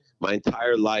 see, my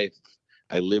entire life,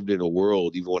 I lived in a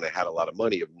world, even when I had a lot of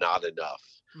money, of not enough.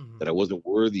 Mm-hmm. That I wasn't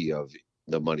worthy of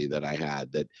the money that I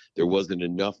had. That there wasn't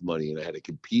enough money, and I had to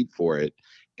compete for it.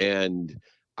 And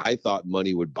I thought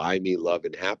money would buy me love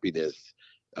and happiness,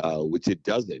 which it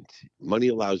doesn't. Money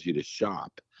allows you to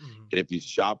shop. Mm-hmm. And if you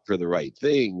shop for the right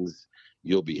things,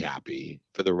 you'll be happy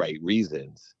for the right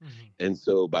reasons. Mm-hmm. And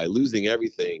so by losing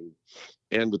everything,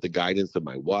 and with the guidance of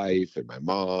my wife and my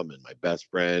mom and my best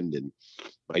friend and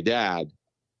my dad,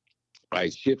 I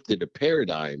shifted a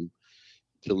paradigm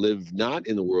to live not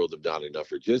in the world of not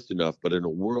enough or just enough, but in a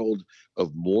world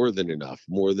of more than enough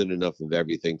of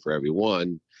everything for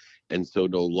everyone. And so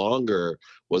no longer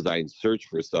was I in search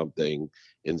for something.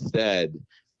 Instead,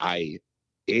 I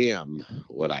am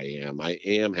what I am. I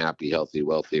am happy, healthy,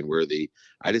 wealthy, and worthy.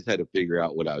 I just had to figure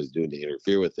out what I was doing to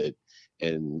interfere with it.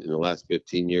 And in the last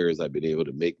 15 years, I've been able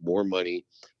to make more money,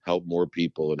 help more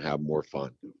people, and have more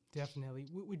fun. Definitely.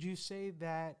 Would you say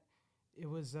that it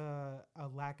was a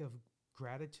lack of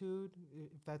gratitude,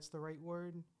 if that's the right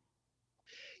word?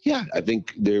 Yeah, I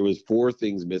think there was four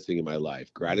things missing in my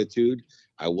life. Gratitude.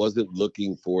 I wasn't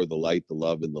looking for the light, the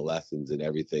love, and the lessons and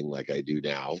everything like I do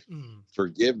now. Mm.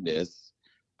 Forgiveness.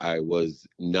 I was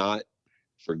not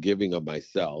forgiving of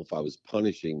myself. I was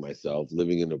punishing myself,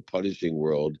 living in a punishing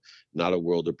world, not a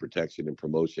world of protection and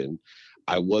promotion.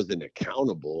 I wasn't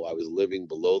accountable. I was living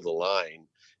below the line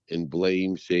in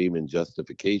blame, shame, and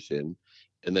justification.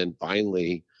 And then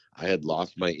finally, I had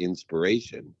lost my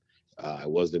inspiration. I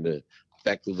wasn't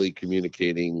effectively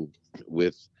communicating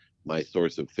with my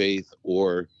source of faith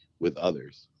or with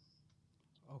others.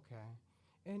 Okay.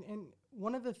 And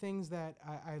one of the things that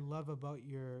I love about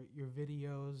your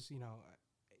videos,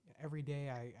 every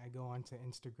day I go onto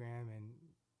Instagram,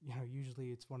 and usually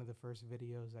it's one of the first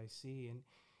videos I see, and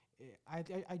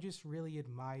I just really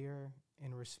admire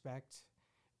and respect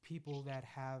people that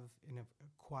have and have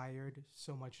acquired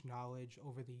so much knowledge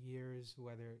over the years,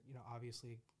 whether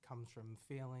obviously it comes from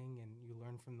failing and you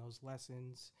learn from those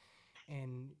lessons.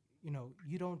 And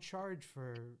you don't charge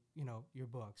for your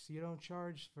books, you don't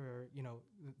charge for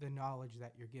the knowledge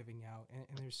that you're giving out,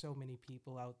 and there's so many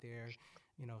people out there,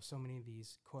 so many of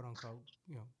these quote unquote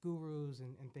gurus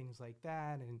and things like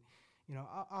that. And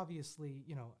obviously,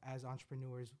 as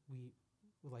entrepreneurs, we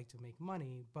would like to make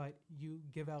money, but you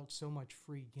give out so much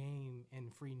free game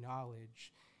and free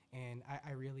knowledge, and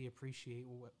I really appreciate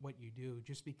what you do,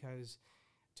 just because,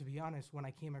 to be honest, when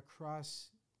I came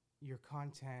across your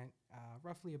content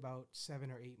roughly about 7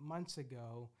 or 8 months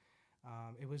ago.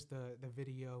 It was the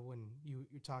video when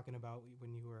you're talking about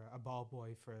when you were a ball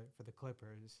boy for the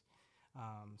Clippers.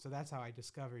 So that's how I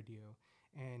discovered you.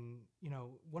 And,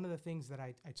 one of the things that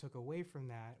I took away from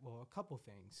that, well, a couple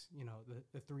things,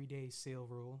 the 3 day sale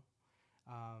rule.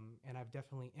 And I've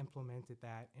definitely implemented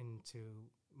that into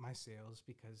my sales,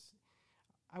 because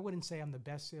I wouldn't say I'm the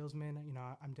best salesman.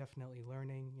 I'm definitely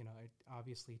learning. It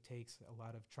obviously takes a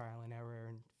lot of trial and error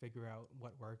and figure out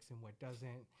what works and what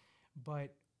doesn't.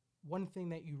 But one thing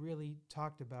that you really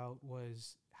talked about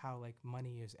was how like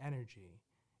money is energy.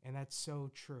 And that's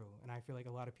so true. And I feel like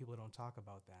a lot of people don't talk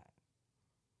about that.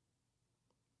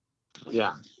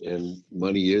 Yeah, and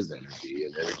money is energy,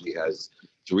 and energy has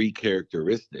three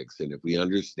characteristics. And if we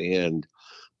understand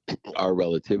our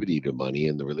relativity to money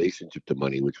and the relationship to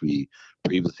money, which we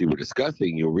previously were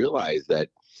discussing, you'll realize that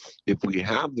if we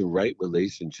have the right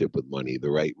relationship with money, the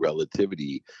right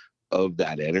relativity of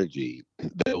that energy,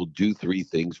 that will do three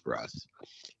things for us.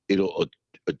 It'll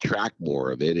attract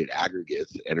more of it. It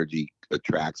aggregates energy,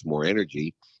 attracts more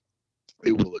energy.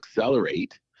 It will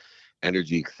accelerate.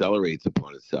 Energy accelerates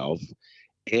upon itself.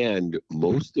 And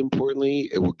most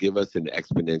importantly, it will give us an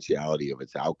exponentiality of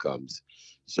its outcomes.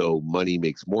 So money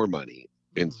makes more money.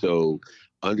 And so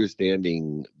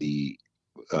understanding the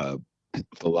uh,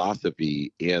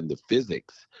 philosophy and the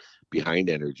physics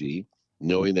behind energy,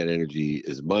 knowing that energy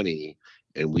is money,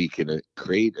 and we can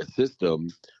create a system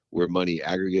where money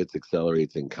aggregates,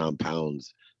 accelerates, and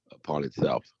compounds upon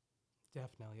itself.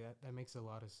 Definitely. That makes a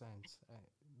lot of sense.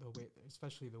 The way,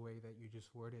 especially the way that you just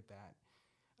worded that.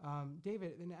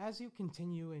 David, and as you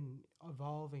continue and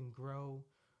evolve and grow,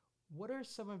 what are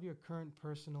some of your current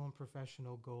personal and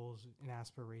professional goals and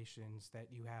aspirations that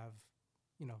you have,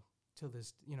 you know, till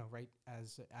this, right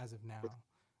as of now?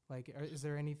 Like, is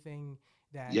there anything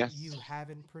that you Yes.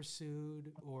 haven't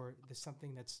pursued, or there's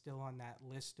something that's still on that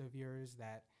list of yours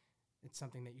that it's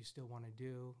something that you still want to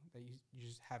do that you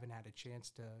just haven't had a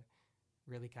chance to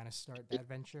really kind of start that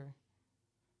venture?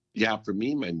 Yeah, for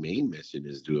me, my main mission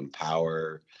is to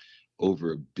empower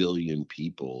over 1 billion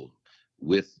people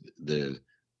with the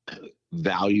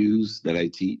values that I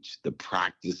teach, the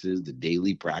practices, the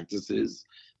daily practices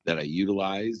that I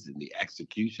utilize, and the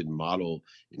execution model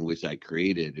in which I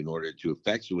created in order to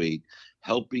effectuate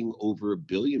helping over 1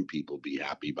 billion people be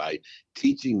happy by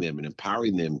teaching them and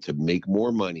empowering them to make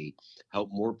more money, help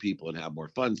more people, and have more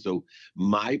fun. So,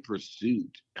 my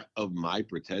pursuit of my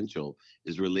potential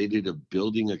is related to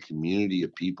building a community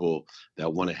of people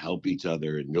that want to help each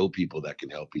other and know people that can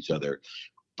help each other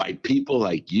by people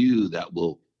like you that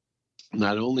will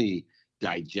not only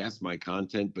digest my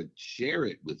content, but share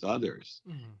it with others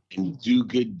Mm-hmm. and do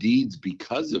good deeds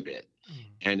because of it.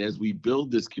 Mm-hmm. And as we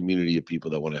build this community of people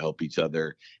that want to help each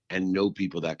other and know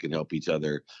people that can help each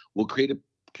other, we'll create a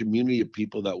community of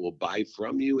people that will buy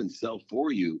from you and sell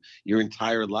for you your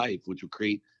entire life, which will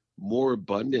create more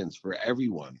abundance for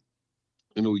everyone,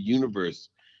 in a universe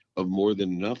of more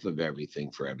than enough of everything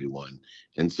for everyone.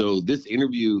 And so this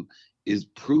interview is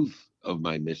proof of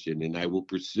my mission, and I will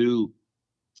pursue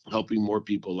helping more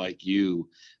people like you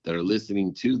that are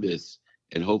listening to this,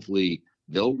 and hopefully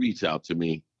they'll reach out to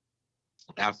me,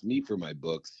 ask me for my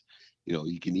books.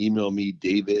 You can email me,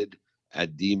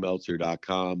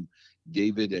 david@dmeltzer.com,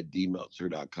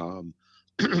 david@dmeltzer.com,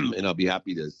 and I'll be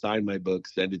happy to sign my book,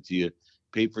 send it to you,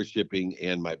 pay for shipping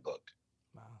and my book.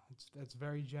 Wow, that's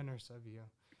very generous of you.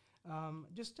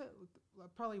 Just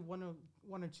probably one or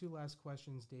two last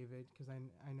questions, David, because I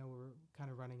know we're kind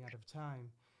of running out of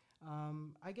time.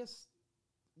 I guess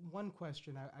one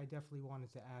question I definitely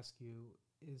wanted to ask you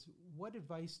is, what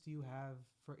advice do you have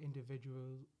for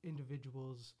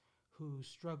individuals who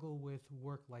struggle with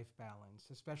work-life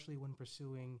balance, especially when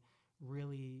pursuing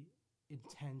really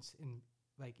intense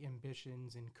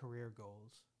ambitions and career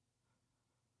goals?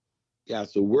 Yeah,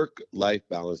 so work-life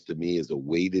balance to me is a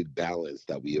weighted balance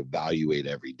that we evaluate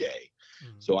every day.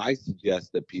 Mm-hmm. So I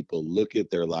suggest that people look at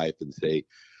their life and say,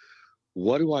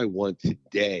 what do I want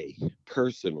today,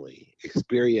 personally,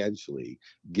 experientially,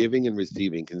 giving and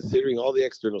receiving, considering all the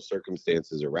external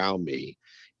circumstances around me,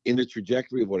 in the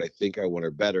trajectory of what I think I want or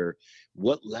better?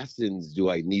 What lessons do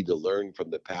I need to learn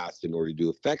from the past in order to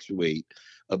effectuate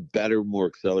a better, more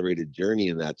accelerated journey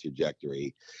in that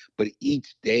trajectory? But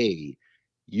each day,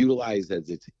 utilize as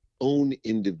its own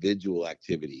individual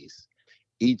activities.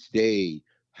 Each day,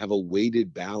 have a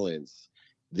weighted balance.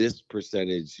 This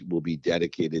percentage will be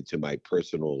dedicated to my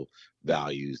personal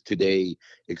values. Today,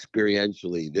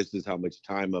 experientially, this is how much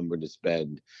time I'm going to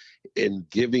spend. And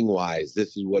giving wise,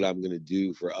 this is what I'm going to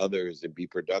do for others and be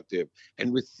productive.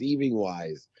 And receiving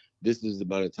wise, this is the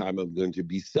amount of time I'm going to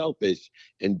be selfish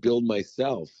and build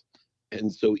myself.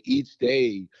 And so each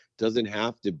day doesn't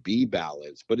have to be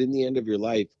balanced. But in the end of your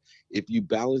life, if you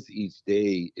balance each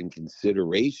day in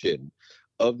consideration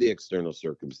of the external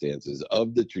circumstances,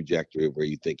 of the trajectory of where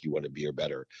you think you want to be or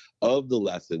better, of the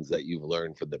lessons that you've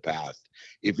learned from the past,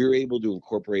 if you're able to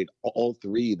incorporate all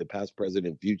three, the past, present,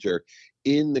 and future,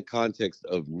 in the context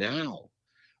of now,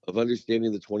 of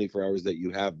understanding the 24 hours that you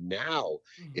have now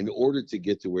in order to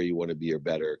get to where you want to be or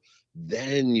better,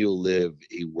 then you'll live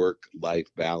a work-life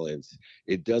balance.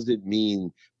 It doesn't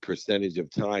mean percentage of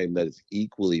time that is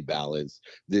equally balanced.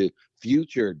 The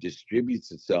future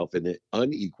distributes itself in an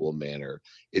unequal manner.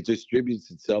 It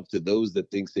distributes itself to those that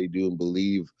think they do and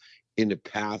believe in the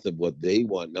path of what they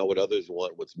want, not what others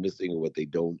want, what's missing or what they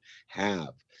don't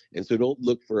have. And so don't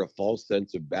look for a false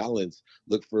sense of balance.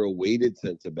 Look for a weighted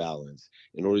sense of balance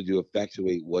in order to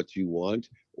effectuate what you want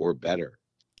or better.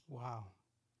 Wow.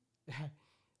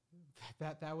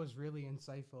 That was really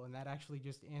insightful. And that actually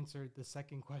just answered the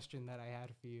second question that I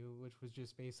had for you, which was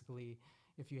just basically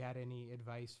if you had any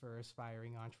advice for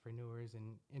aspiring entrepreneurs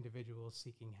and individuals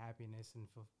seeking happiness and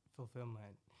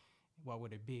fulfillment. What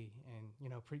would it be? And,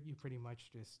 you pretty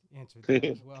much just answered that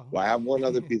as well. Well, I have one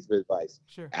other piece of advice.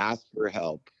 Sure. Ask for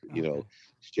help. Okay.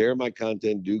 Share my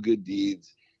content, do good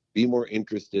deeds, be more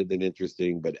interested than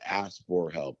interesting, but ask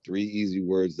for help. 3 easy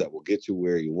words that will get you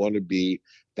where you want to be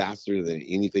faster than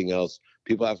anything else.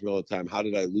 People ask me all the time, how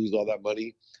did I lose all that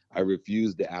money? I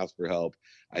refused to ask for help.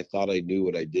 I thought I knew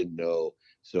what I didn't know.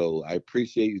 So I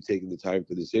appreciate you taking the time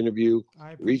for this interview.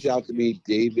 Reach out to me,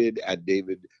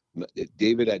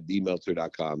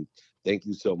 david@dmeltzer.com. Thank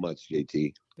you so much,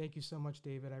 JT. Thank you so much,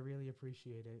 David. I really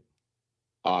appreciate it.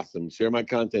 Awesome. Share my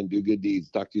content, do good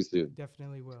deeds. Talk to you soon.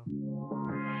 Definitely will.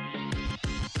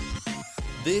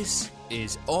 This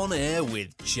is On Air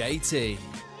with JT.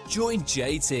 Join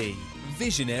JT,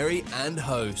 visionary and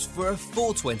host, for a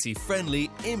 420 friendly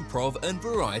improv and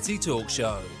variety talk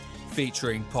show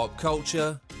featuring pop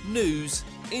culture, news,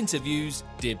 interviews,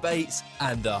 debates,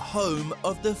 and the home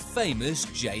of the famous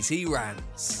JT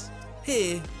Rants.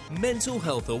 Here, mental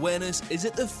health awareness is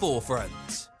at the forefront,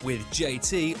 with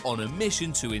JT on a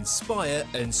mission to inspire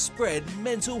and spread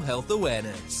mental health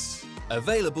awareness.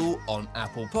 Available on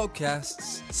Apple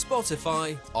Podcasts,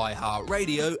 Spotify,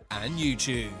 iHeartRadio, and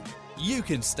YouTube. You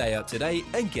can stay up to date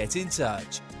and get in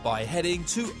touch by heading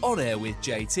to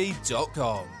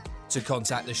onairwithjt.com. To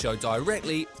contact the show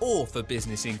directly or for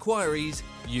business inquiries,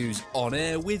 use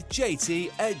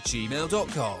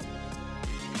onairwithjt@gmail.com.